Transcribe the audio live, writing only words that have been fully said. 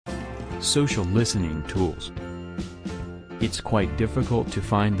Social listening tools. It's quite difficult to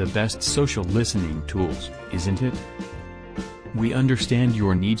find the best social listening tools, isn't it? We understand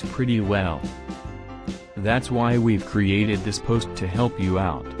your needs pretty well. That's why we've created this post to help you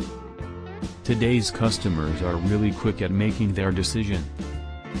out. Today's customers are really quick at making their decision.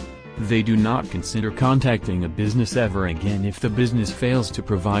 They do not consider contacting a business ever again if the business fails to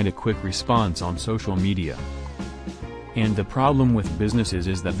provide a quick response on social media. And the problem with businesses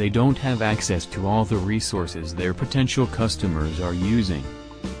is that they don't have access to all the resources their potential customers are using.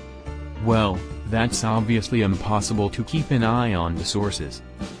 Well, that's obviously impossible to keep an eye on the sources.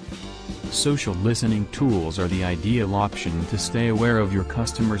 Social listening tools are the ideal option to stay aware of your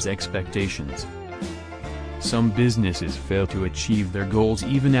customers' expectations. Some businesses fail to achieve their goals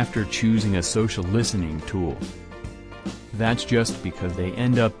even after choosing a social listening tool. That's just because they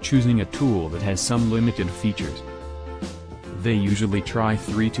end up choosing a tool that has some limited features. They usually try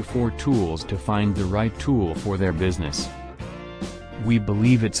 3 to 4 tools to find the right tool for their business. We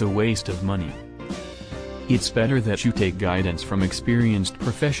believe it's a waste of money. It's better that you take guidance from experienced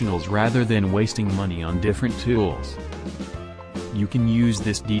professionals rather than wasting money on different tools. You can use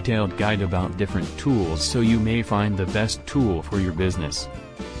this detailed guide about different tools so you may find the best tool for your business.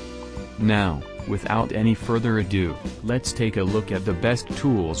 Now, without any further ado, let's take a look at the best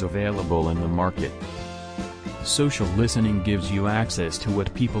tools available in the market. Social listening gives you access to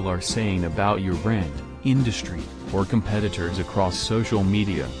what people are saying about your brand, industry, or competitors across social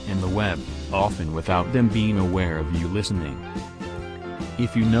media and the web, often without them being aware of you listening.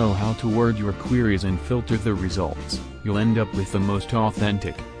 If you know how to word your queries and filter the results, you'll end up with the most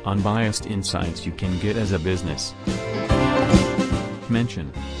authentic, unbiased insights you can get as a business.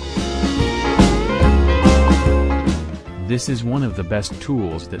 Mention. This is one of the best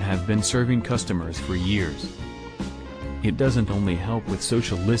tools that have been serving customers for years. It doesn't only help with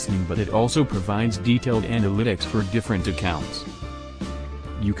social listening but it also provides detailed analytics for different accounts.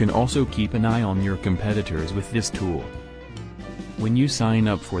 You can also keep an eye on your competitors with this tool. When you sign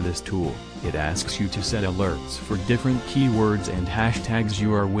up for this tool, it asks you to set alerts for different keywords and hashtags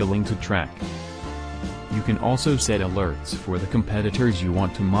you are willing to track. You can also set alerts for the competitors you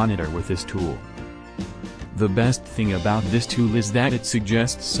want to monitor with this tool. The best thing about this tool is that it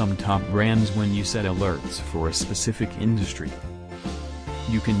suggests some top brands when you set alerts for a specific industry.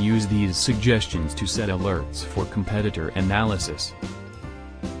 You can use these suggestions to set alerts for competitor analysis.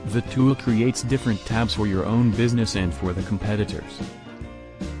 The tool creates different tabs for your own business and for the competitors.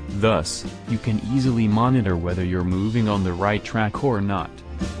 Thus, you can easily monitor whether you're moving on the right track or not.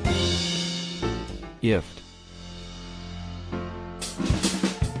 IFT.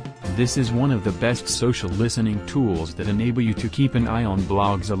 This is one of the best social listening tools that enable you to keep an eye on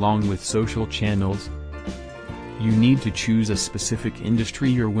blogs along with social channels. You need to choose a specific industry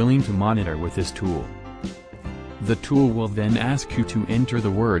you're willing to monitor with this tool. The tool will then ask you to enter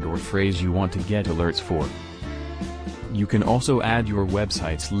the word or phrase you want to get alerts for. You can also add your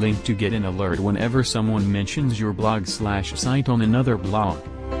website's link to get an alert whenever someone mentions your blog/site on another blog.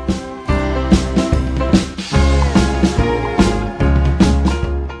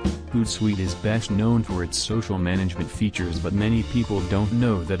 Hootsuite is best known for its social management features, but many people don't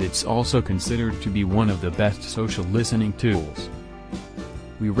know that it's also considered to be one of the best social listening tools.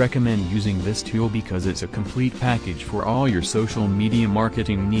 We recommend using this tool because it's a complete package for all your social media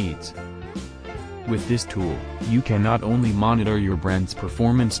marketing needs. With this tool, you can not only monitor your brand's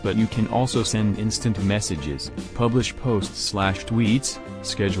performance but you can also send instant messages, publish posts/tweets,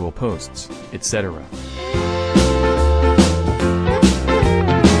 schedule posts, etc.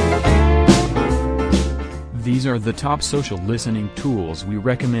 These are the top social listening tools we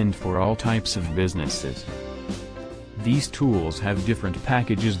recommend for all types of businesses. These tools have different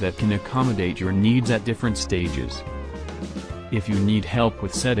packages that can accommodate your needs at different stages. If you need help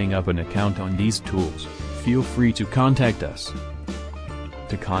with setting up an account on these tools, feel free to contact us.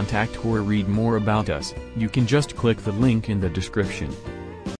 To contact or read more about us, you can just click the link in the description.